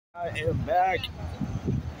I am back.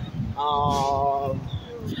 Um,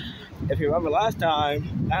 if you remember last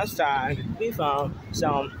time we found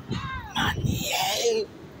some money.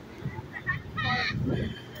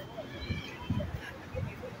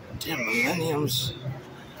 Damn millenniums.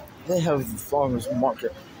 They have the farmers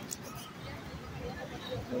market.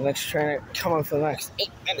 The next train coming for the next 8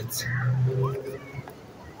 minutes.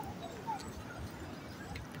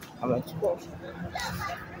 I'm like, well,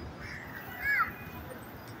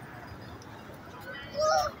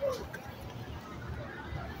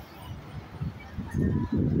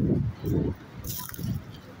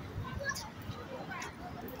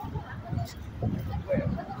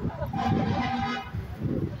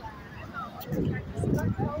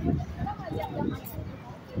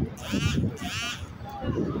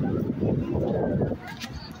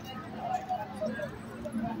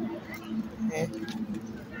 eh.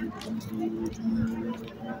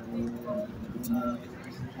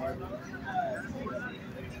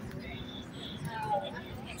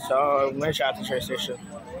 So, we're at the train station.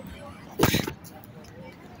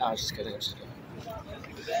 No, I'm just kidding. I'm just kidding.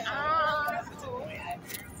 I'm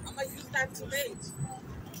gonna use that too late.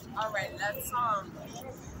 All right, let's I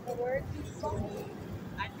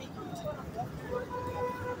think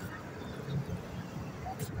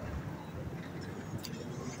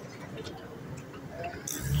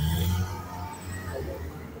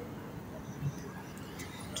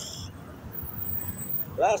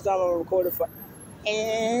Last time I recorded for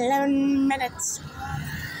 11 minutes.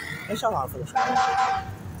 It's so hard for the show.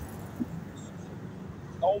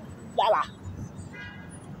 Oh, voila.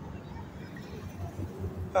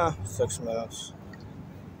 6 minutes.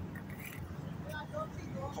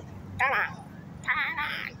 Come on. Come on.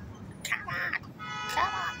 Come on. Come on. Come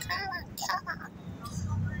on. Come on.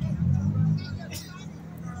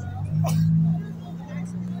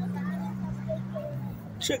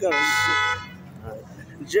 Shit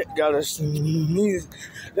gotta sneeze.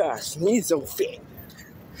 Gotta sneeze so fit.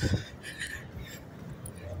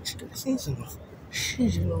 She gotta sneeze so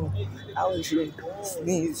allergy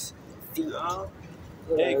sneeze fit.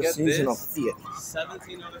 Hey, get sneezing on this. fit.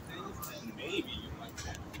 17 other things, and maybe you might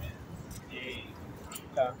get it. Yay.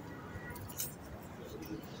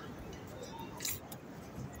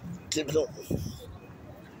 Give it up.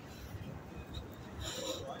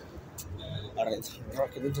 Alright,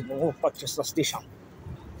 rocking into the whole purchase station.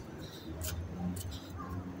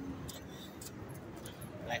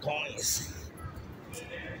 Like always.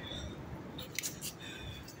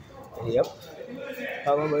 Yep.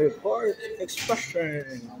 Hello, my report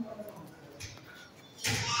expression.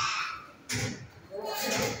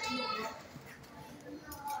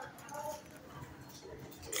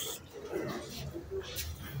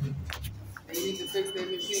 they need to fix their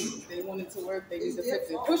machine. They want it to work. They need to fix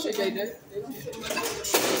it. Push it, Jada.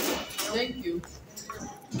 Thank you.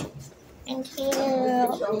 Thank you.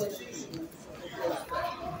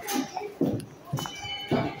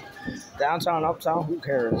 Downtown, uptown, who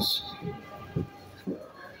cares?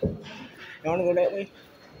 You wanna go that way?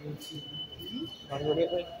 You wanna go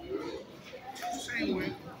that way? Same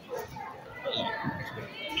way.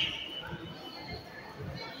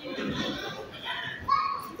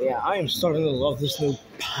 Yeah, I am starting to love this new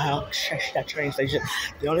that train station.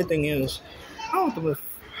 The only thing is, I want them to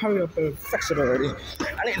hurry up and fix it already.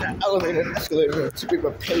 I need an elevator and escalator to be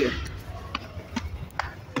repaired.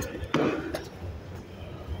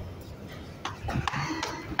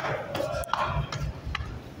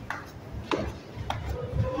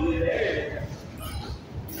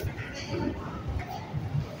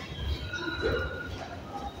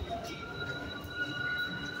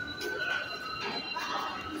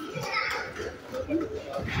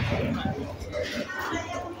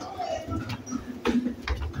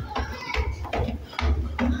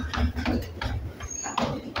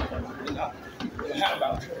 How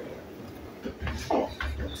about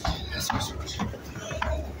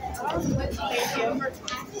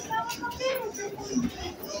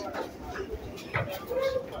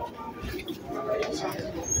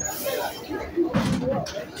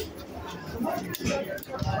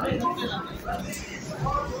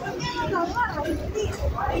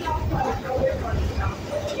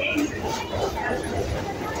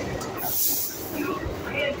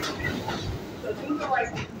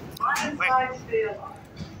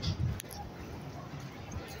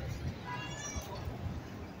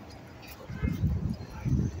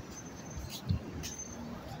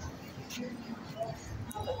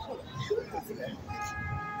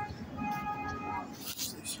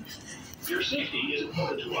Your safety is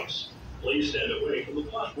important to us. Please stand away from the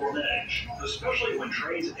platform edge, especially when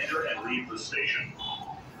trains enter and leave the station.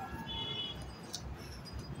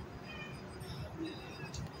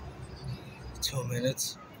 2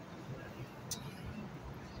 minutes.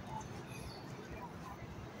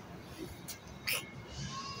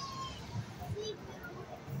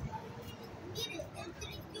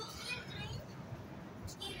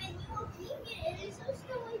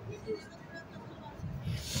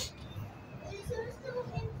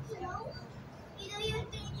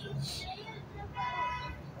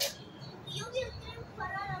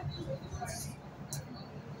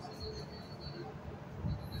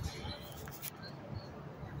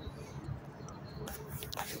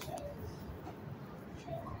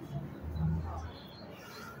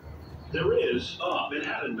 There is a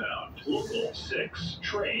Manhattan-bound Local 6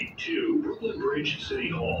 train to Brooklyn Bridge City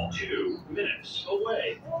Hall, 2 minutes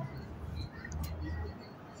away.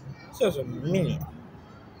 So it's a minute.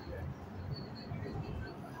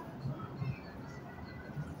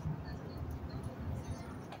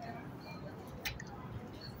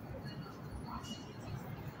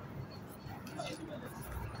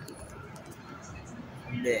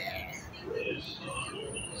 Yeah. There is a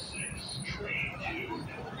Local 6 train to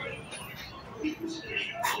Brooklyn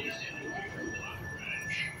Station. Please stand away from the platform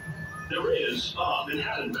edge. There is a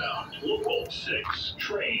Manhattan-bound Local 6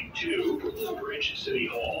 train to Brooklyn Bridge City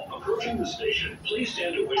Hall. Approaching the station, please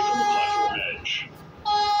stand away from the platform edge.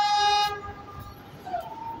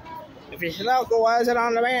 If you're local, why is it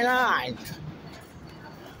on the main line?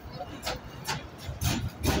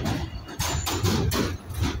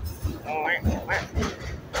 Okay,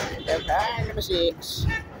 number 6.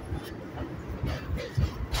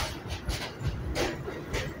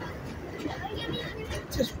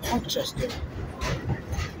 This is Rochester.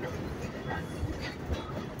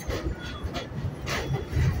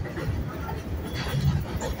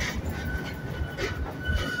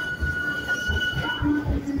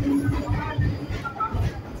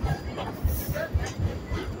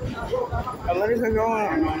 Let it go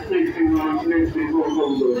on.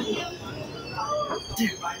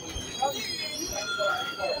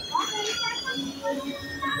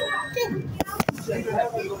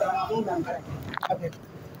 Okay.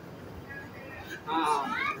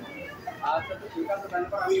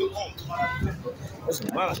 Listen,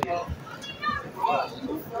 man.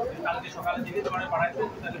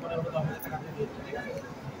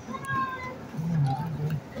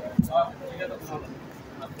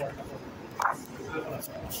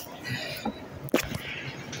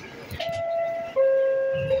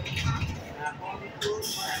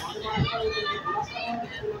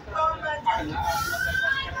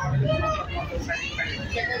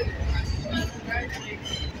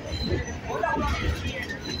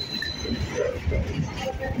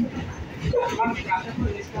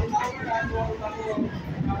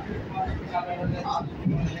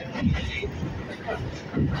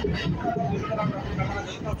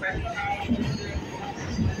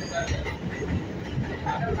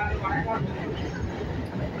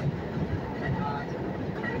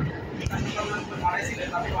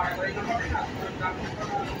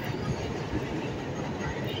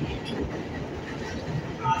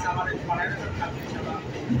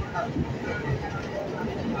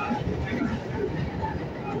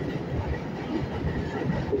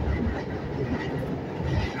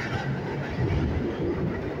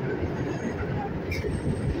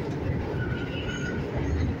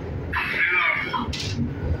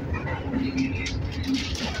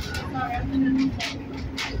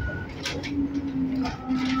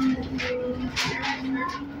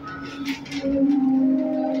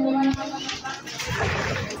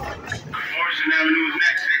 Morrison Avenue is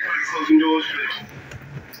next. They're closing doors for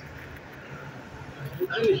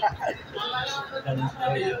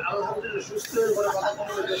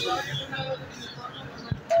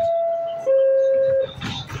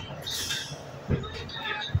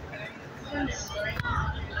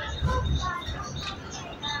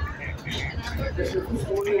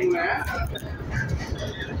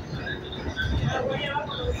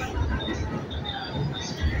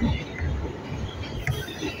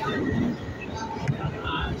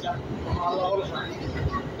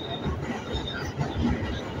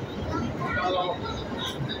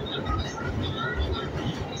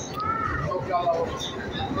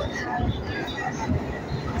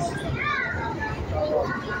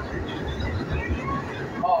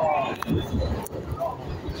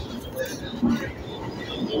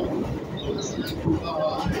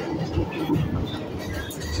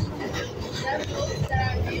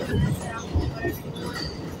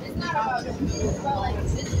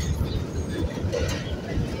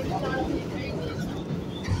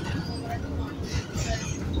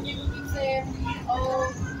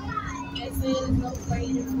no great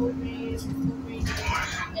improvement.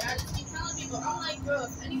 And I just keep telling people, I'm like, bro,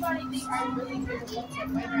 if anybody think I really give a fuck to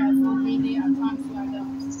fight her at full green day, I promise you I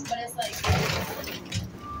don't. But it's like,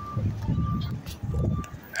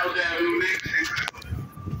 Elder Avenue next.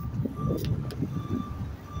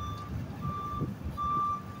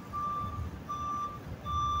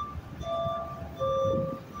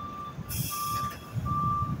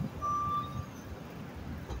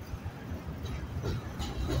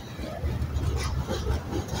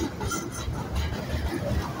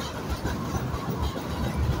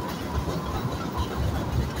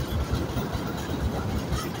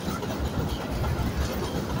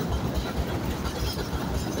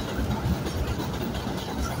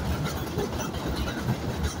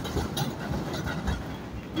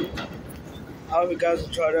 I hope you guys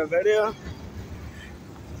enjoyed that video.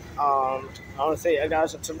 I want to say,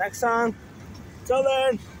 guys, until next time. Till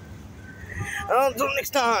then, until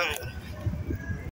next time.